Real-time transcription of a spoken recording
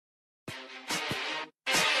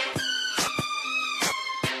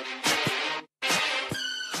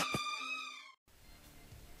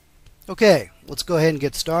Okay, let's go ahead and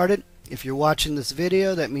get started. If you're watching this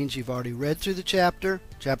video, that means you've already read through the chapter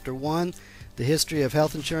 1, the history of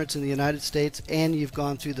health insurance in the United States, and you've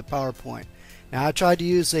gone through the PowerPoint. Now, I tried to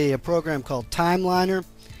use a program called Timeliner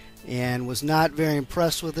and was not very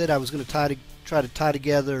impressed with it. I was going to try to tie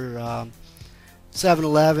together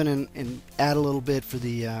 7-Eleven and add a little bit for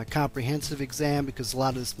the comprehensive exam because a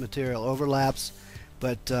lot of this material overlaps,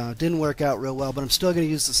 but didn't work out real well. But I'm still going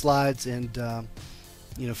to use the slides and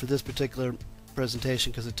for this particular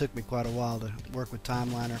presentation because it took me quite a while to work with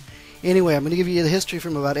Timeliner. Anyway, I'm going to give you the history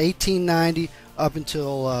from about 1890 up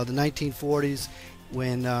until the 1940s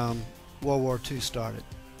when World War II started.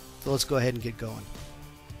 So let's go ahead and get going.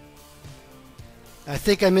 I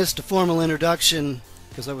think I missed a formal introduction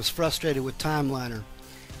because I was frustrated with Timeliner.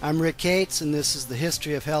 I'm Rick Cates, and this is the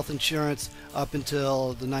history of health insurance up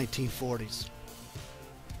until the 1940s.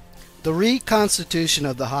 The reconstitution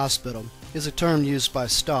of the hospital is a term used by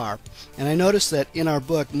Starr, and I noticed that in our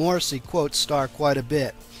book Morrissey quotes Starr quite a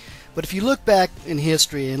bit. But if you look back in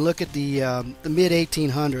history and look at the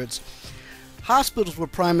mid-1800s, hospitals were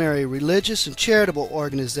primarily religious and charitable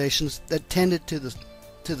organizations that tended to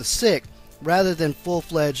the sick rather than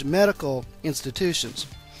full-fledged medical institutions.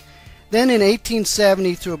 Then in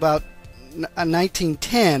 1870 through about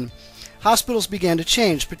 1910, hospitals began to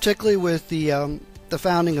change, particularly with the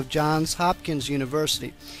founding of Johns Hopkins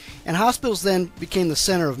University. And hospitals then became the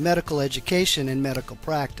center of medical education and medical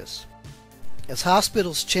practice. As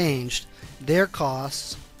hospitals changed, their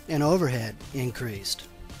costs and overhead increased.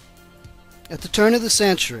 At the turn of the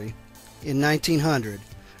century, in 1900,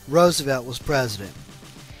 Roosevelt was president,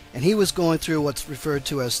 and he was going through what's referred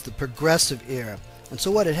to as the Progressive Era. And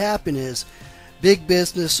so what had happened is, big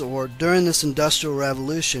business, or during this Industrial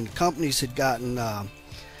Revolution, companies had gotten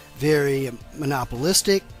very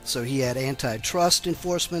monopolistic, so he had antitrust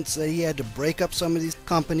enforcements that he had to break up some of these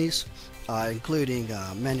companies, including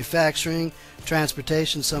manufacturing,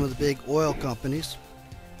 transportation, some of the big oil companies.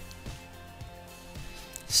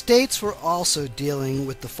 States were also dealing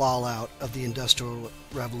with the fallout of the Industrial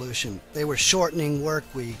Revolution. They were shortening work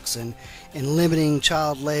weeks and limiting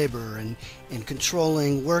child labor and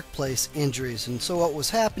controlling workplace injuries. And so what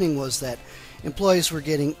was happening was that employees were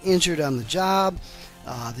getting injured on the job.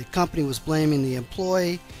 The company was blaming the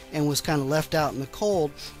employee and was kind of left out in the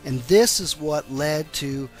cold, and this is what led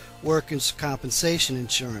to workers' compensation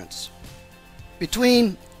insurance.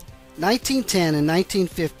 Between 1910 and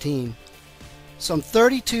 1915, some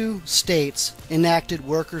 32 states enacted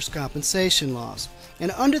workers' compensation laws,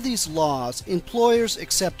 and under these laws, employers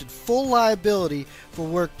accepted full liability for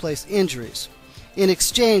workplace injuries. In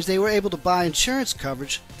exchange, they were able to buy insurance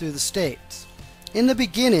coverage through the states. In the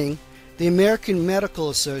beginning, the American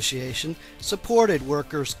Medical Association supported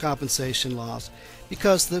workers' compensation laws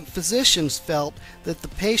because the physicians felt that the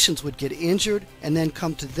patients would get injured and then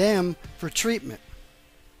come to them for treatment.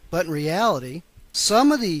 But in reality,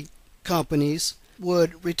 some of the companies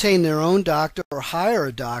would retain their own doctor or hire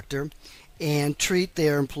a doctor and treat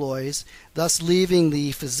their employees, thus leaving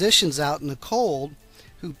the physicians out in the cold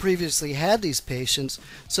who previously had these patients.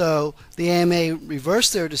 So the AMA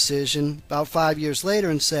reversed their decision about 5 years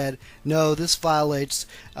later and said, no, this violates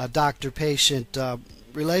doctor-patient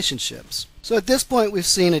relationships. So at this point, we've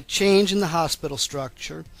seen a change in the hospital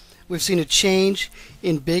structure. We've seen a change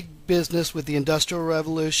in big business with the Industrial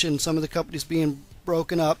Revolution, some of the companies being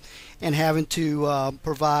broken up and having to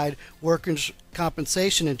provide workers'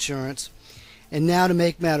 compensation insurance. And now, to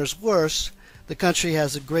make matters worse, the country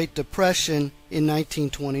has a Great Depression in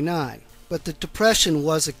 1929. But the Depression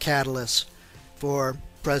was a catalyst for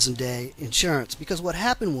present-day insurance, because what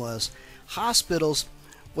happened was hospitals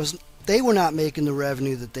they were not making the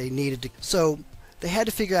revenue that they needed to, so they had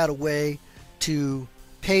to figure out a way to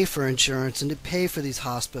pay for insurance and to pay for these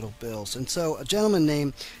hospital bills. And so a gentleman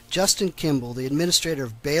named Justin Kimball, the administrator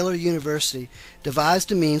of Baylor University,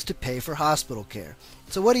 devised a means to pay for hospital care.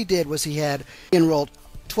 So what he did was he enrolled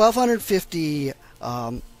 1,250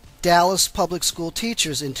 Dallas public school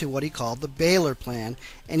teachers into what he called the Baylor Plan,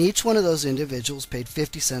 and each one of those individuals paid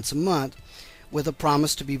 50 cents a month with a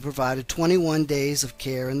promise to be provided 21 days of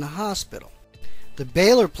care in the hospital. The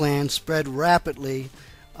Baylor Plan spread rapidly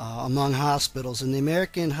among hospitals, and the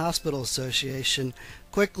American Hospital Association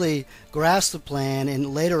quickly grasped the plan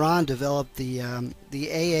and later on developed the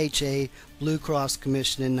AHA Blue Cross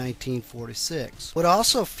Commission in 1946. What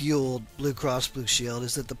also fueled Blue Cross Blue Shield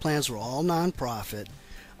is that the plans were all nonprofit.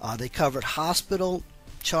 They covered hospital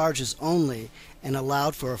charges only and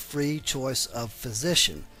allowed for a free choice of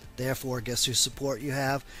physician. Therefore, guess whose support you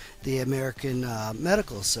have? The American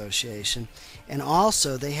Medical Association. And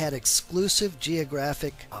also, they had exclusive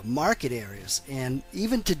geographic market areas. And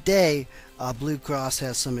even today, Blue Cross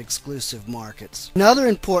has some exclusive markets. Another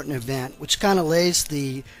important event, which kind of lays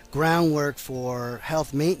the groundwork for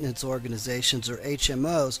health maintenance organizations, or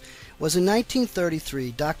HMOs, was in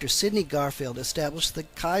 1933. Dr. Sidney Garfield established the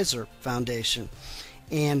Kaiser Foundation.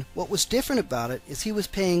 And what was different about it is he was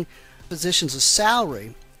paying physicians a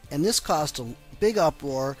salary, and this caused a big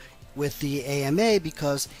uproar with the AMA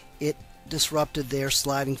because it disrupted their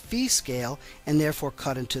sliding fee scale and therefore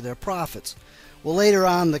cut into their profits. Well, later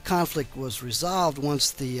on, the conflict was resolved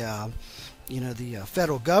once the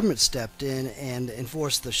federal government stepped in and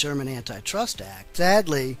enforced the Sherman Antitrust Act.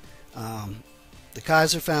 Sadly, the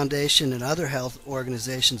Kaiser Foundation and other health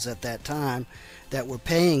organizations at that time that were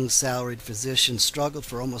paying salaried physicians struggled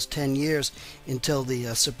for almost 10 years until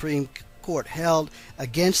the Supreme Court held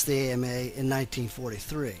against the AMA in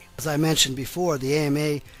 1943. As I mentioned before, the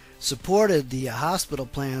AMA supported the hospital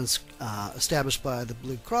plans established by the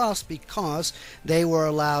Blue Cross because they were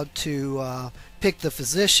allowed to pick the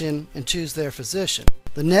physician and choose their physician.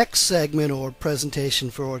 The next segment or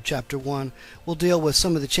presentation for Chapter 1 will deal with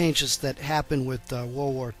some of the changes that happened with World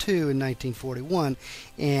War II in 1941,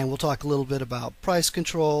 and we'll talk a little bit about price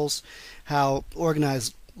controls, how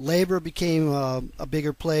organized labor became a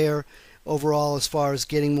bigger player overall as far as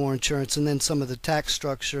getting more insurance, and then some of the tax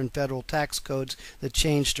structure and federal tax codes that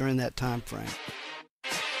changed during that time frame.